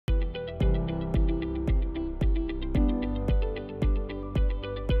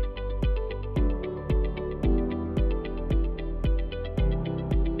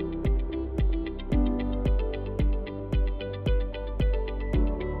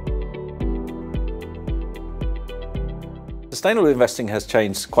Sustainable investing has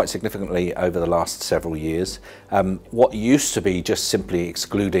changed quite significantly over the last several years. What used to be just simply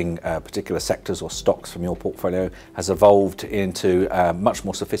excluding particular sectors or stocks from your portfolio has evolved into much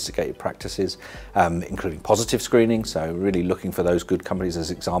more sophisticated practices, including positive screening, so really looking for those good companies as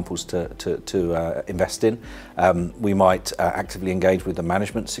examples to invest in. We might actively engage with the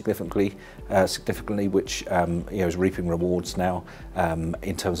management significantly, which is reaping rewards now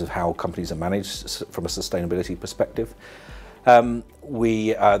in terms of how companies are managed from a sustainability perspective. There's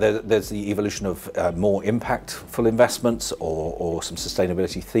the evolution of more impactful investments or some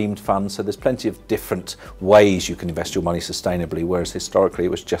sustainability themed funds. So there's plenty of different ways you can invest your money sustainably, whereas historically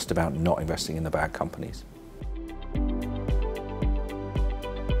it was just about not investing in the bad companies.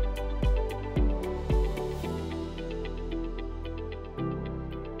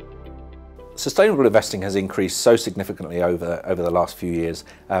 Sustainable investing has increased so significantly over the last few years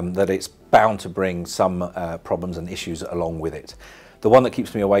that it's bound to bring some problems and issues along with it. The one that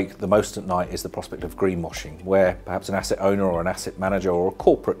keeps me awake the most at night is the prospect of greenwashing, where perhaps an asset owner or an asset manager or a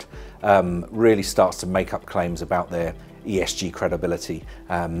corporate really starts to make up claims about their ESG credibility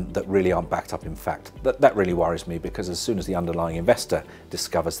that really aren't backed up in fact. That really worries me, because as soon as the underlying investor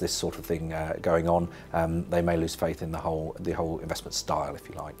discovers this sort of thing going on, they may lose faith in the whole investment style, if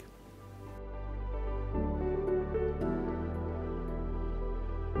you like.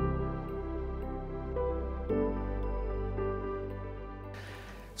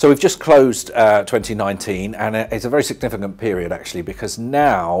 So we've just closed 2019, and it's a very significant period actually, because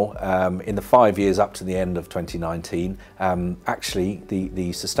now in the 5 years up to the end of 2019, actually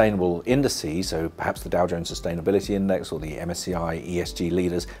the sustainable indices, so perhaps the Dow Jones Sustainability Index or the MSCI ESG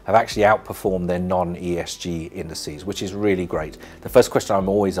leaders, have actually outperformed their non-ESG indices, which is really great. The first question I'm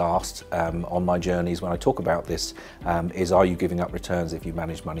always asked on my journeys when I talk about this is, are you giving up returns if you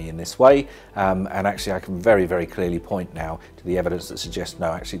manage money in this way? And actually I can very, very clearly point now to the evidence that suggests no,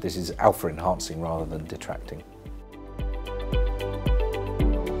 actually this is alpha enhancing rather than detracting.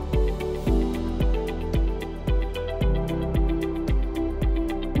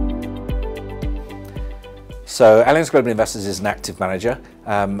 So Allianz Global Investors is an active manager,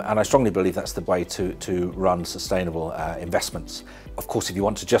 and I strongly believe that's the way to run sustainable investments. Of course, if you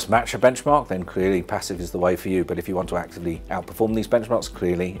want to just match a benchmark, then clearly passive is the way for you. But if you want to actively outperform these benchmarks,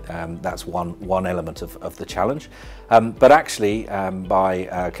 clearly that's one element of the challenge. But actually,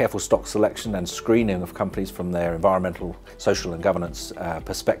 by careful stock selection and screening of companies from their environmental, social and governance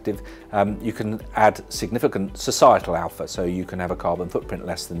perspective, you can add significant societal alpha. So you can have a carbon footprint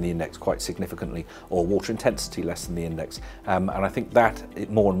less than the index quite significantly, or water intensity less than the index. And I think that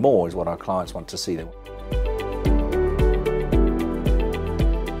more and more is what our clients want to see.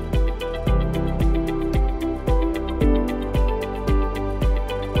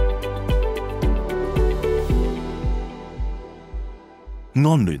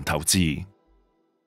安聯投資。